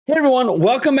Hey everyone,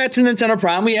 welcome back to Nintendo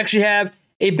Prime. We actually have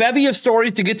a bevy of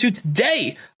stories to get to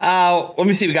today. Let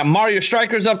me see, we got Mario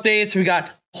Strikers updates, we got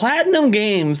Platinum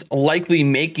Games likely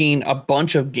making a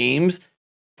bunch of games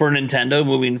for Nintendo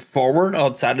moving forward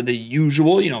outside of the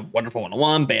usual, Wonderful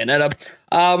 101,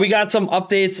 Bayonetta. We got some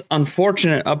updates,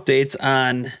 unfortunate updates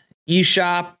on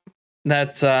eShop.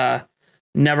 That's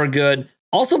never good.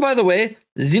 Also, by the way,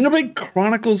 Xenoblade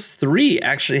Chronicles 3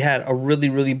 actually had a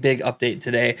really big update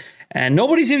today, and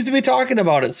nobody seems to be talking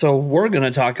about it, so we're going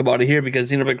to talk about it here because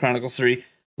Xenoblade Chronicles 3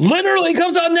 literally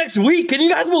comes out next week. Can you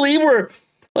guys believe we're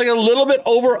like a little bit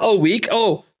over a week?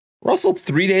 Oh, we're also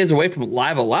 3 days away from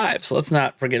Live Alive, so let's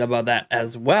not forget about that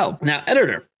as well. Now,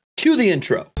 editor, cue the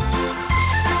intro.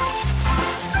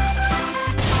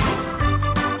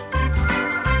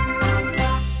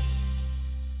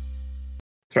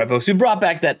 That's right, folks. We brought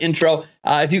back that intro.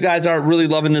 If you guys are really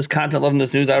loving this content, loving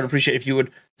this news, I would appreciate if you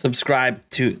would subscribe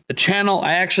to the channel.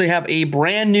 I actually have a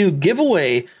brand new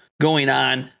giveaway going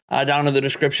on down in the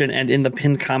description and in the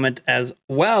pinned comment as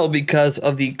well because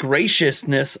of the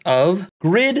graciousness of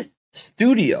Grid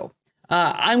Studio.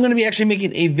 I'm going to be actually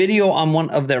making a video on one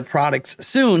of their products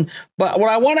soon, but what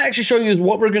I want to actually show you is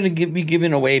what we're going to be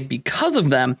giving away because of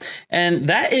them, and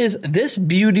that is this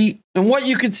beauty. And what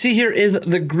you can see here is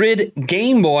the Grid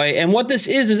Game Boy, and what this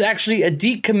is actually a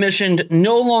decommissioned,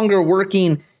 no longer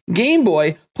working Game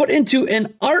Boy put into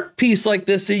an art piece like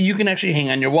this so you can actually hang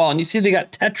on your wall. And you see they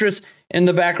got Tetris in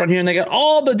the background here, and they got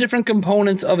all the different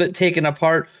components of it taken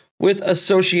apart with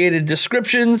associated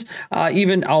descriptions,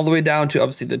 even all the way down to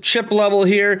obviously the chip level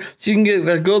here. So you can get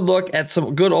a good look at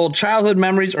some good old childhood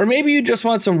memories, or maybe you just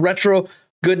want some retro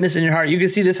goodness in your heart. You can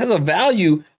see this has a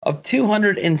value of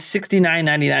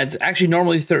 $269.99. It's actually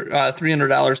normally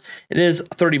 $300. It is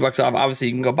 $30 off. Obviously,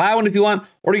 you can go buy one if you want,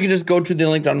 or you can just go to the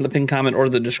link down in the pinned comment or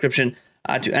the description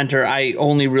to enter. I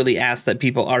only really ask that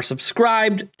people are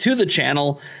subscribed to the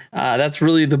channel. That's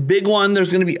really the big one.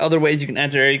 There's going to be other ways you can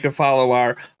enter. You can follow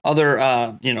our other,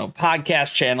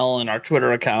 podcast channel and our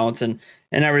Twitter accounts and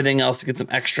everything else to get some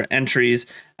extra entries.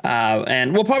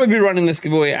 And we'll probably be running this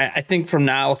giveaway, I think, from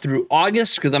now through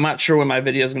August, because I'm not sure when my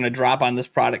video is going to drop on this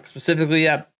product specifically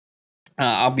yet.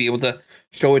 I'll be able to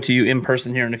show it to you in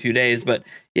person here in a few days. But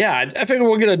yeah, I figure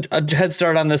we'll get a head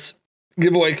start on this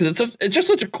giveaway because it's just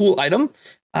such a cool item.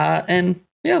 And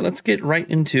yeah, let's get right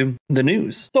into the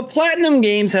news. So Platinum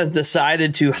Games has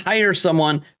decided to hire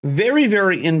someone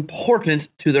very important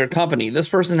to their company. This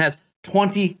person has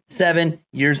 27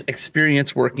 years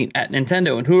experience working at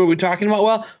Nintendo. And who are we talking about?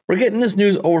 Well, we're getting this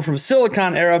news over from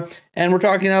Silicon Era, and we're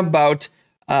talking about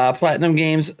Platinum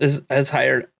Games has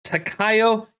hired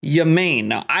Takayo Yamane.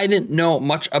 Now, I didn't know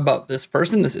much about this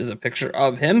person. This is a picture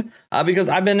of him because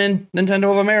I've been in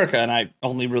Nintendo of America, and I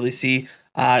only really see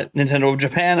Nintendo of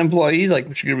Japan employees like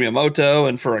Shigeru Miyamoto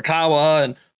and Furukawa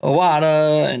and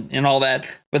Owada and all that.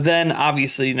 But then,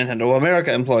 obviously, Nintendo of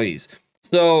America employees.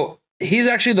 So he's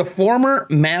actually the former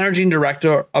managing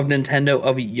director of Nintendo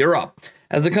of Europe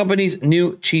as the company's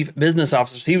new chief business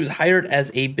officer. So he was hired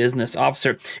as a business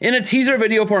officer. In a teaser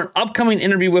video for an upcoming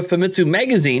interview with Famitsu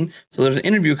Magazine, so there's an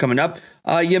interview coming up,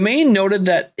 Yamane noted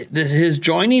that his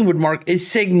joining would mark a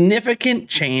significant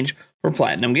change for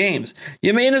Platinum Games.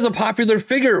 Yamane is a popular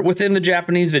figure within the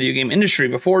Japanese video game industry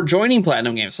before joining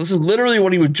Platinum Games. So this is literally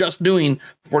what he was just doing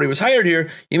before he was hired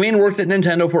here. Yamane worked at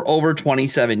Nintendo for over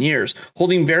 27 years,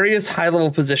 holding various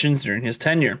high-level positions during his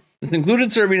tenure. This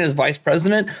included serving as vice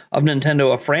president of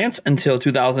Nintendo of France until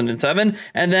 2007,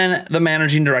 and then the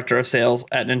managing director of sales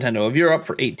at Nintendo of Europe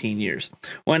for 18 years.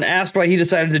 When asked why he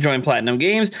decided to join Platinum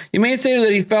Games, Yamane stated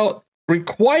that he felt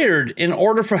required in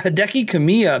order for Hideki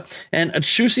Kamiya and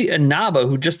Atsushi Inaba,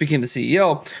 who just became the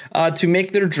CEO, to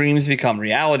make their dreams become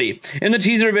reality. In the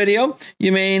teaser video,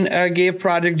 Yamane gave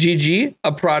Project GG,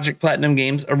 a project Platinum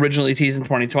Games originally teased in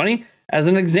 2020, as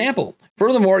an example.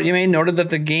 Furthermore, Yamane noted that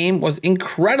the game was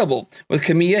incredible, with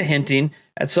Kamiya hinting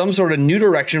at some sort of new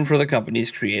direction for the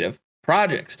company's creative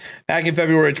projects. Back in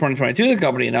February 2022, the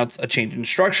company announced a change in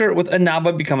structure, with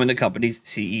Inaba becoming the company's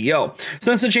CEO.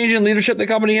 Since the change in leadership, the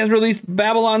company has released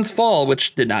Babylon's Fall,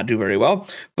 which did not do very well,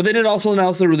 but they did also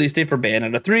announce the release date for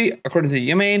Bayonetta 3. According to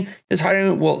Yamane, his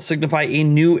hiring will signify a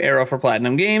new era for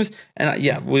Platinum Games, and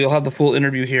yeah, we'll have the full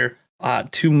interview here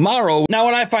tomorrow. Now,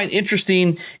 what I find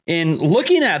interesting in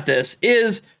looking at this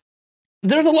is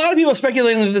there's a lot of people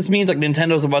speculating that this means like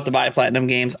Nintendo's about to buy Platinum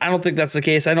Games. I don't think that's the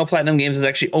case. I know Platinum Games has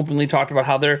actually openly talked about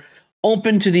how they're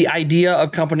open to the idea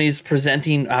of companies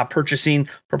presenting purchasing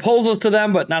proposals to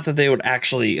them, but not that they would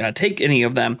actually take any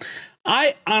of them.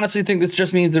 I honestly think this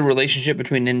just means the relationship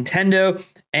between Nintendo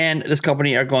and this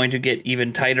company are going to get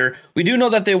even tighter. We do know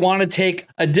that they want to take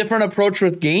a different approach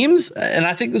with games, and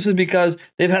I think this is because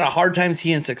they've had a hard time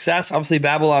seeing success. Obviously,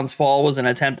 Babylon's Fall was an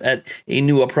attempt at a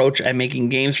new approach at making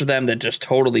games for them that just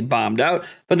totally bombed out.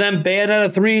 But then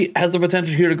Bayonetta 3 has the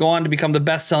potential here to go on to become the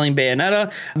best-selling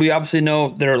Bayonetta. We obviously know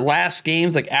their last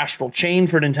games, like Astral Chain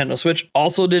for Nintendo Switch,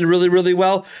 also did really, really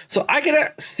well. So I can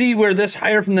see where this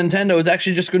hire from Nintendo is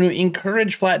actually just going to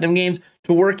encourage Platinum Games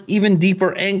to work even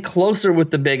deeper and closer with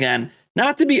the big N.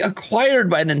 Not to be acquired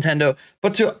by Nintendo,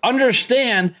 but to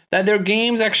understand that their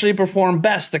games actually perform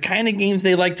best. The kind of games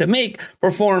they like to make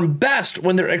perform best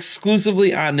when they're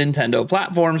exclusively on Nintendo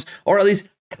platforms, or at least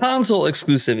console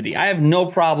exclusivity. I have no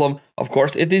problem, of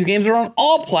course, if these games are on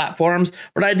all platforms,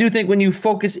 but I do think when you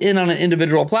focus in on an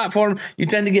individual platform, you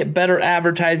tend to get better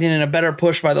advertising and a better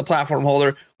push by the platform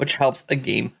holder, which helps a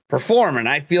game perform. And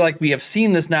I feel like we have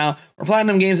seen this now, where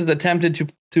Platinum Games has attempted to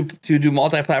do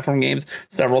multi-platform games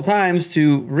several times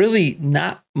to really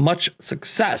not much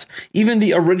success. Even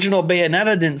the original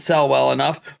Bayonetta didn't sell well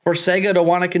enough for Sega to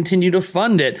want to continue to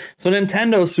fund it. So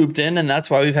Nintendo swooped in, and that's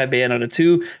why we've had Bayonetta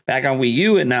 2 back on Wii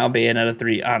U and now Bayonetta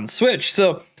 3 on Switch.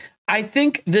 So I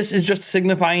think this is just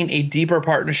signifying a deeper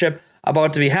partnership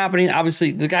about to be happening.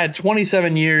 Obviously, the guy had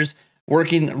 27 years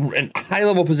working in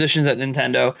high-level positions at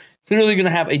Nintendo, clearly going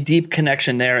to have a deep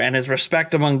connection there, and his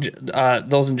respect among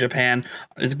those in Japan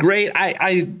is great.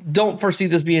 I don't foresee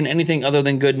this being anything other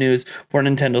than good news for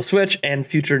Nintendo Switch and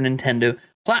future Nintendo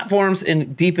platforms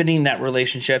in deepening that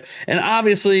relationship. And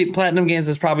obviously, Platinum Games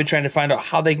is probably trying to find out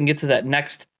how they can get to that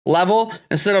next level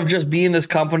instead of just being this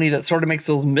company that sort of makes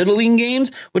those middling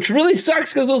games, which really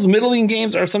sucks because those middling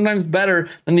games are sometimes better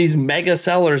than these mega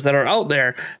sellers that are out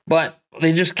there, but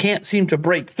they just can't seem to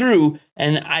break through.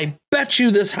 And I bet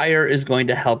you this hire is going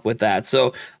to help with that.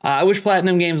 So I wish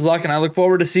Platinum Games luck, and I look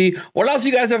forward to see what else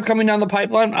you guys have coming down the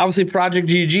pipeline. Obviously Project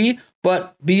GG,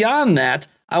 but beyond that,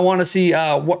 I want to see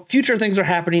what future things are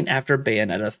happening after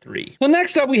Bayonetta 3. Well,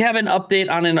 next up, we have an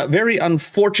update on a very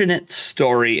unfortunate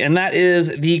story, and that is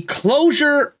the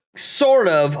closure, sort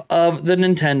of the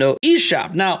Nintendo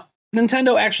eShop. Now,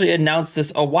 Nintendo actually announced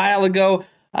this a while ago,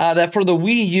 that for the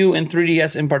Wii U and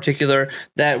 3DS in particular,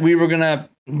 that we were going to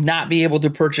not be able to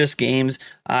purchase games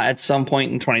at some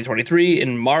point in 2023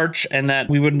 in March, and that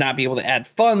we would not be able to add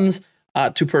funds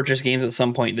to purchase games at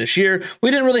some point this year.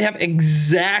 We didn't really have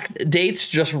exact dates,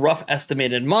 just rough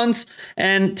estimated months.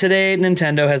 And today,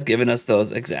 Nintendo has given us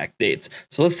those exact dates.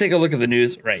 So let's take a look at the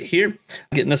news right here.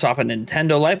 Getting this off of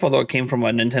Nintendo Life, although it came from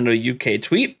a Nintendo UK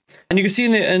tweet. And you can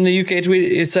see in the UK tweet,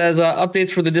 it says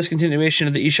updates for the discontinuation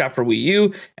of the eShop for Wii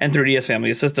U and 3DS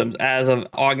family of systems. As of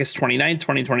August 29th,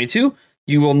 2022,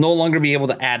 you will no longer be able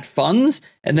to add funds.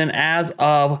 And then as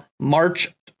of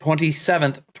March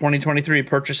 27th, 2023,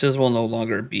 purchases will no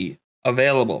longer be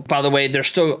available. By the way, they're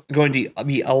still going to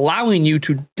be allowing you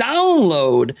to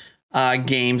download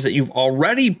games that you've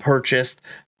already purchased.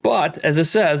 But as it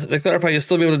says, they clarify you'll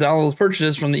still be able to download those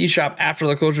purchases from the eShop after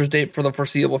the closure date for the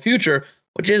foreseeable future,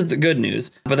 which is the good news.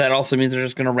 But that also means they're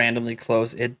just going to randomly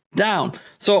close it down.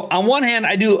 So on one hand,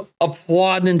 I do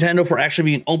applaud Nintendo for actually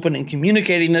being open and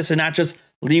communicating this and not just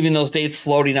leaving those dates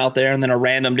floating out there and then a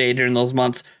random day during those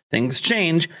months things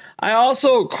change. I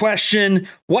also question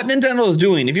what Nintendo is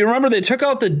doing. If you remember, they took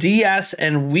out the DS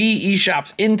and Wii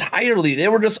eShops entirely. They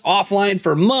were just offline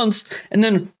for months and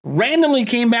then randomly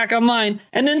came back online,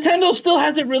 and Nintendo still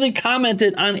hasn't really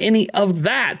commented on any of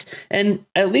that. And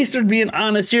at least they're being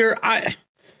honest here.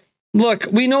 Look,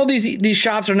 we know these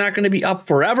shops are not going to be up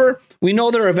forever. We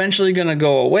know they're eventually going to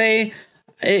go away.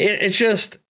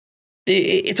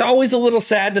 It's always a little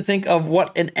sad to think of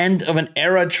what an end of an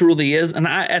era truly is. And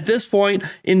at this point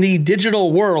in the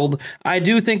digital world, I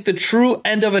do think the true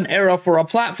end of an era for a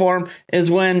platform is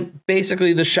when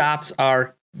basically the shops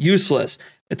are useless.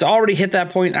 It's already hit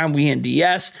that point on Wii and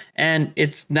DS, and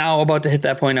it's now about to hit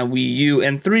that point on Wii U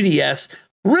and 3DS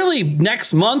really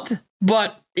next month.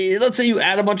 But let's say you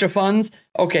add a bunch of funds.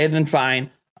 Okay, then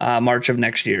fine. March of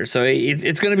next year. So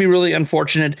it's going to be really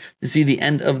unfortunate to see the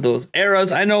end of those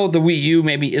eras. I know the Wii U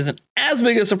maybe isn't as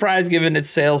big a surprise given its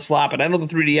sales flop, and I know the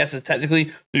 3DS is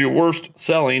technically the worst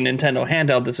selling Nintendo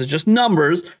handheld. This is just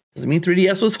numbers. Doesn't mean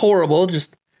 3DS was horrible,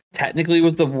 just technically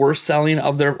was the worst selling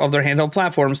of their handheld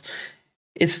platforms.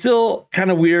 It's still kind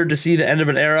of weird to see the end of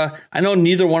an era. I know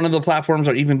neither one of the platforms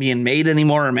are even being made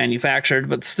anymore or manufactured,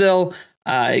 but still,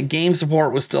 game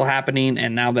support was still happening,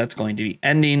 and now that's going to be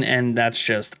ending, and that's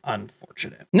just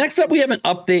unfortunate. Next up, we have an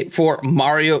update for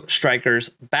Mario Strikers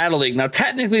Battle League. Now,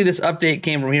 technically, this update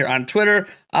came from here on Twitter,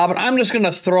 but I'm just going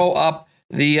to throw up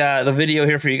the video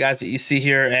here for you guys that you see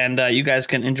here, and you guys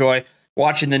can enjoy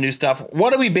watching the new stuff.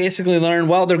 What do we basically learn?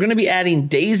 Well, they're going to be adding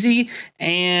Daisy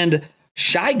and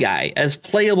Shy Guy as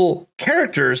playable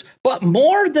characters, but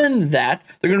more than that,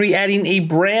 they're going to be adding a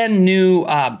brand new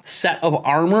set of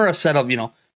armor, a set of,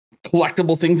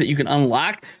 collectible things that you can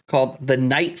unlock called the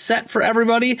Night Set for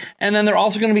everybody. And then they're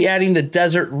also going to be adding the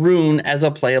Desert Rune as a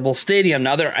playable stadium.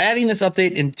 Now, they're adding this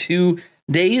update in 2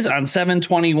 days on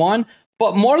 7/21,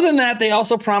 but more than that, they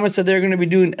also promised that they're going to be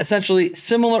doing essentially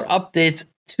similar updates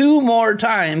 2 more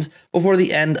times before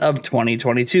the end of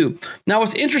 2022. Now,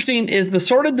 what's interesting is the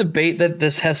sort of debate that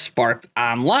this has sparked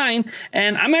online,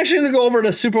 and I'm actually going to go over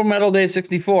to Super Metal Dave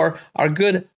 64, our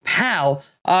good pal,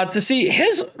 to see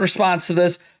his response to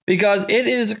this, because it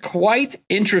is quite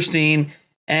interesting,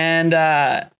 and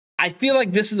I feel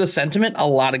like this is a sentiment a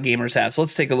lot of gamers have. So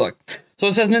let's take a look. So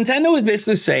it says Nintendo is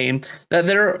basically saying that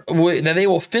they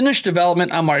will finish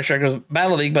development on Mario Strikers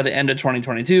Battle League by the end of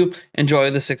 2022.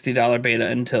 Enjoy the $60 beta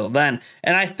until then.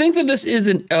 And I think that this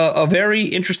is a very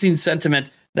interesting sentiment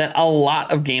that a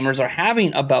lot of gamers are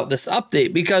having about this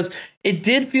update, because it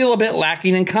did feel a bit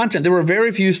lacking in content. There were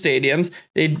very few stadiums.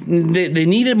 They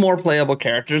needed more playable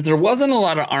characters. There wasn't a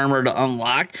lot of armor to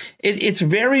unlock. It's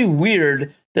very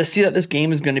weird to see that this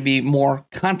game is going to be more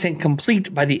content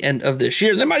complete by the end of this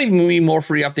year. There might even be more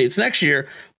free updates next year,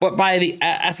 but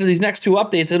after these next 2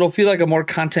 updates, it'll feel like a more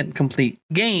content complete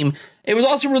game. It was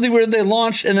also really weird. They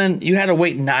launched, and then you had to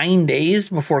wait 9 days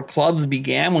before clubs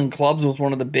began, when clubs was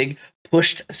one of the big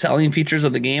pushed selling features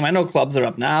of the game. I know clubs are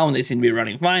up now and they seem to be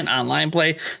running fine. Online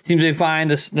play seems to be fine.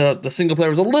 The single player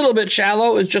was a little bit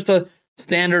shallow. It's just a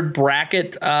standard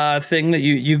bracket thing that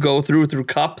you go through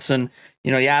cups, and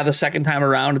the second time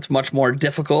around it's much more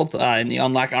difficult in the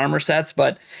unlock armor sets,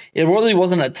 but it really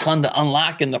wasn't a ton to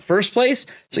unlock in the first place.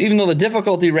 So even though the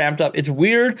difficulty ramped up, it's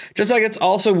weird. Just like it's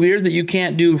also weird that you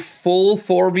can't do full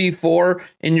 4v4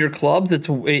 in your clubs.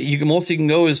 Most you can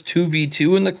go is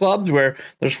 2v2 in the clubs, where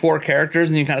there's 4 characters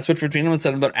and you kind of switch between them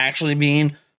instead of there actually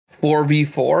being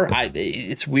 4v4.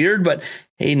 It's weird, but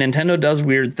hey, Nintendo does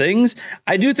weird things.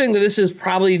 I do think that this is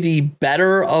probably the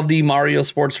better of the Mario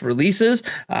Sports releases.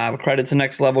 Credit to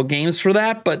Next Level Games for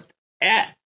that, but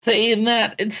saying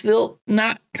that, it's still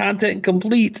not content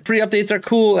complete. Free updates are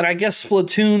cool, and I guess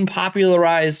Splatoon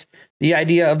popularized the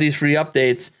idea of these free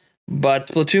updates, but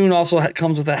Splatoon also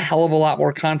comes with a hell of a lot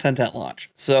more content at launch.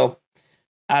 So,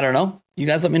 I don't know. You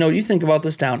guys let me know what you think about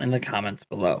this down in the comments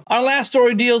below. Our last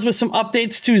story deals with some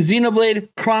updates to Xenoblade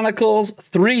Chronicles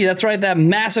 3. That's right, that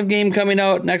massive game coming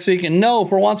out next week. And no,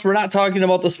 for once, we're not talking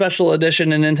about the special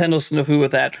edition and Nintendo snafu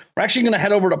with that. We're actually going to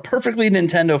head over to Perfectly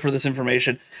Nintendo for this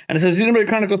information. And it says Xenoblade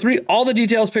Chronicles 3, all the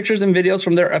details, pictures, and videos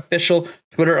from their official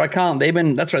Twitter account. They've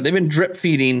been drip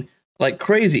feeding like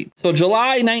crazy. So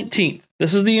July 19th,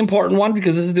 this is the important one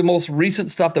because this is the most recent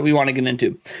stuff that we want to get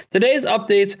into. Today's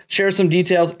updates share some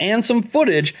details and some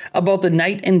footage about the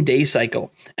night and day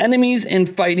cycle, enemies in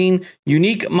fighting,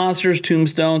 unique monsters,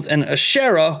 tombstones, and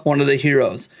Ashera, one of the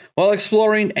heroes. While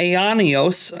exploring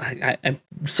Aeonios, I'm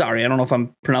sorry, I don't know if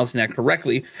I'm pronouncing that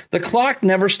correctly, the clock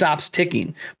never stops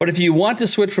ticking. But if you want to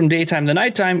switch from daytime to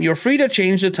nighttime, you're free to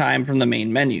change the time from the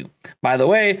main menu. By the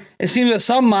way, it seems that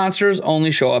some monsters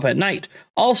only show up at night.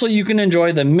 Also, you can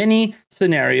enjoy the mini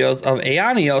scenarios of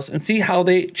Aeonios and see how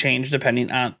they change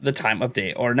depending on the time of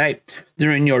day or night.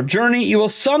 During your journey, you will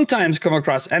sometimes come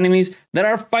across enemies that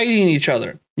are fighting each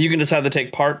other. You can decide to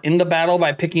take part in the battle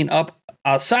by picking up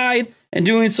a side, and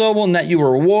doing so will net you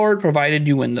a reward provided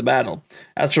you win the battle.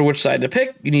 As for which side to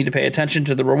pick, you need to pay attention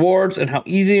to the rewards and how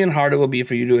easy and hard it will be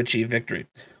for you to achieve victory.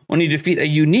 When you defeat a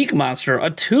unique monster, a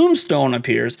tombstone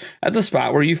appears at the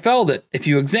spot where you felled it. If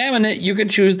you examine it, you can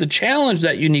choose to challenge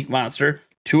that unique monster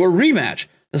to a rematch.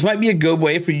 This might be a good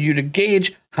way for you to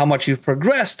gauge how much you've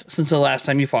progressed since the last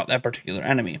time you fought that particular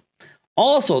enemy.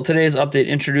 Also, today's update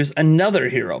introduced another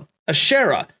hero,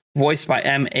 Ashera, voiced by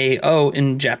M.A.O.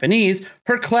 in Japanese.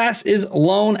 Her class is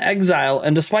Lone Exile,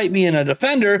 and despite being a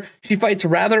defender, she fights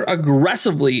rather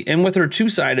aggressively and with her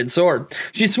two-sided sword.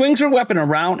 She swings her weapon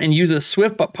around and uses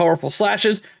swift but powerful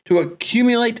slashes to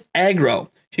accumulate aggro.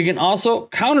 She can also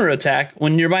counterattack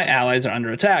when nearby allies are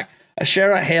under attack.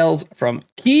 Ashera hails from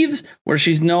Kiev, where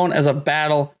she's known as a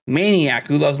battle maniac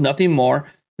who loves nothing more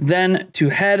than to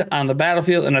head on the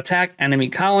battlefield and attack enemy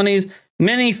colonies.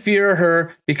 Many fear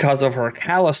her because of her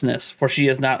callousness, for she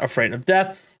is not afraid of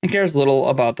death and cares little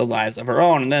about the lives of her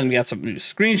own. And then we got some new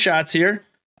screenshots here,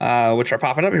 which are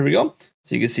popping up. Here we go.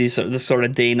 So you can see this sort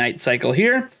of day-night cycle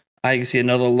here. You can see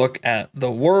another look at the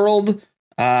world.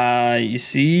 You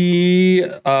see,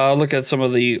 look at some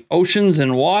of the oceans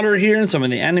and water here, and some of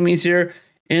the enemies here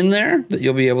in there that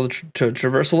you'll be able to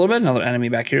traverse a little bit. Another enemy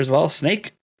back here as well,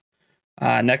 snake.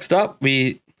 Next up,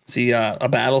 we See a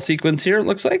battle sequence here. It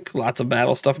looks like lots of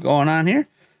battle stuff going on here.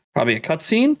 Probably a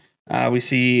cutscene. We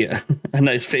see a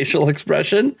nice facial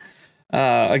expression.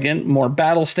 Again, more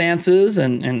battle stances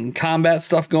and combat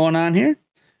stuff going on here.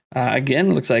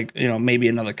 Again, looks like, you know, maybe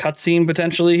another cutscene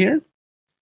potentially here.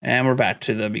 And we're back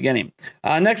to the beginning.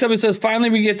 Next up, it says,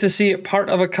 finally, we get to see part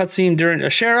of a cutscene during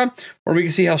Ashera, where we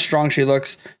can see how strong she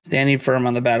looks, standing firm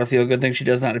on the battlefield. Good thing she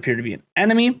does not appear to be an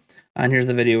enemy. And here's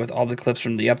the video with all the clips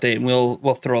from the update. And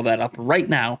we'll throw that up right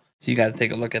now so you guys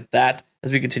take a look at that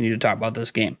as we continue to talk about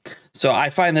this game. So I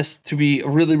find this to be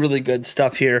really, really good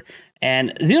stuff here.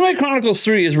 And Xenoblade Chronicles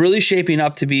 3 is really shaping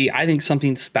up to be, I think,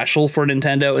 something special for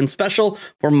Nintendo and special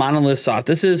for Monolith Soft.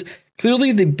 This is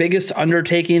clearly the biggest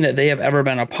undertaking that they have ever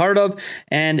been a part of,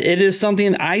 and it is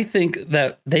something I think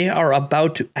that they are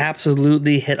about to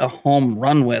absolutely hit a home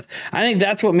run with. I think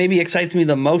that's what maybe excites me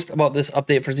the most about this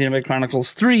update for Xenoblade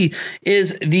Chronicles 3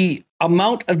 is the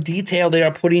amount of detail they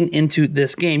are putting into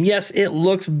this game. Yes, it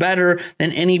looks better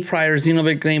than any prior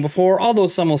Xenoblade game before, although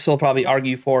some will still probably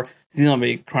argue for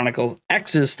Xenoblade Chronicles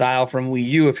X's style from Wii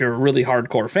U if you're a really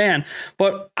hardcore fan.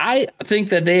 But I think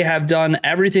that they have done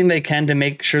everything they can to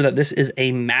make sure that this is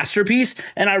a masterpiece,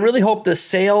 and I really hope the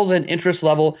sales and interest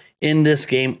level in this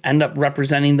game end up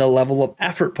representing the level of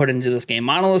effort put into this game.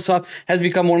 Monolith Soft has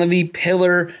become one of the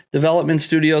pillar development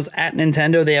studios at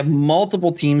Nintendo. They have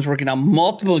multiple teams working on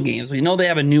multiple games. We know they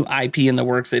have a new IP in the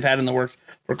works. They've had in the works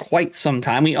for quite some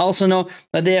time. We also know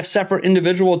that they have separate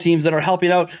individual teams that are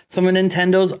helping out some of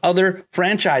Nintendo's other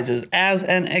franchises. As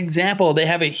an example, they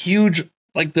have a huge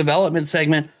development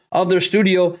segment of their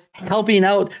studio helping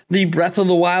out the Breath of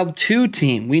the Wild 2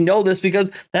 team. We know this because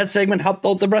that segment helped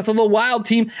out the Breath of the Wild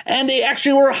team, and they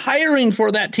actually were hiring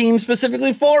for that team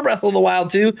specifically for Breath of the Wild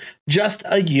 2 just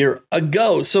a year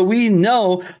ago. So we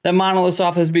know that Monolith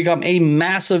Soft has become a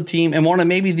massive team and one of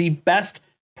maybe the best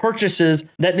purchases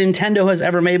that Nintendo has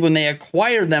ever made when they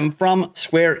acquired them from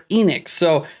Square Enix.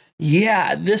 So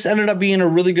yeah, this ended up being a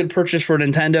really good purchase for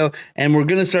Nintendo, and we're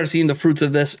going to start seeing the fruits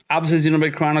of this. Obviously,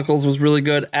 Xenoblade Chronicles was really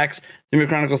good. Xenoblade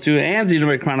Chronicles 2 and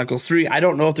Xenoblade Chronicles 3. I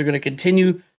don't know if they're going to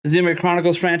continue the Xenoblade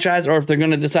Chronicles franchise or if they're going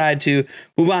to decide to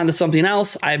move on to something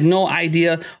else. I have no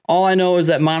idea. All I know is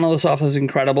that Monolith Soft is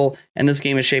incredible, and this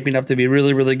game is shaping up to be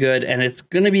really, really good, and it's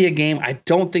going to be a game I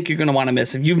don't think you're going to want to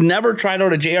miss. If you've never tried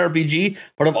out a JRPG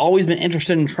but have always been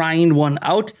interested in trying one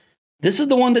out, this is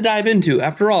the one to dive into.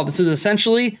 After all, this is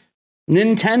essentially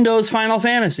Nintendo's Final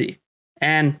Fantasy,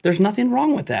 and there's nothing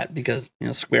wrong with that because, you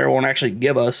know, Square won't actually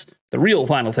give us the real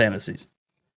Final Fantasies.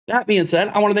 That being said,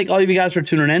 I want to thank all of you guys for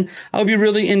tuning in. I hope you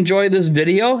really enjoyed this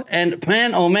video, and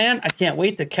man, oh man, I can't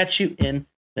wait to catch you in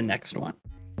the next one.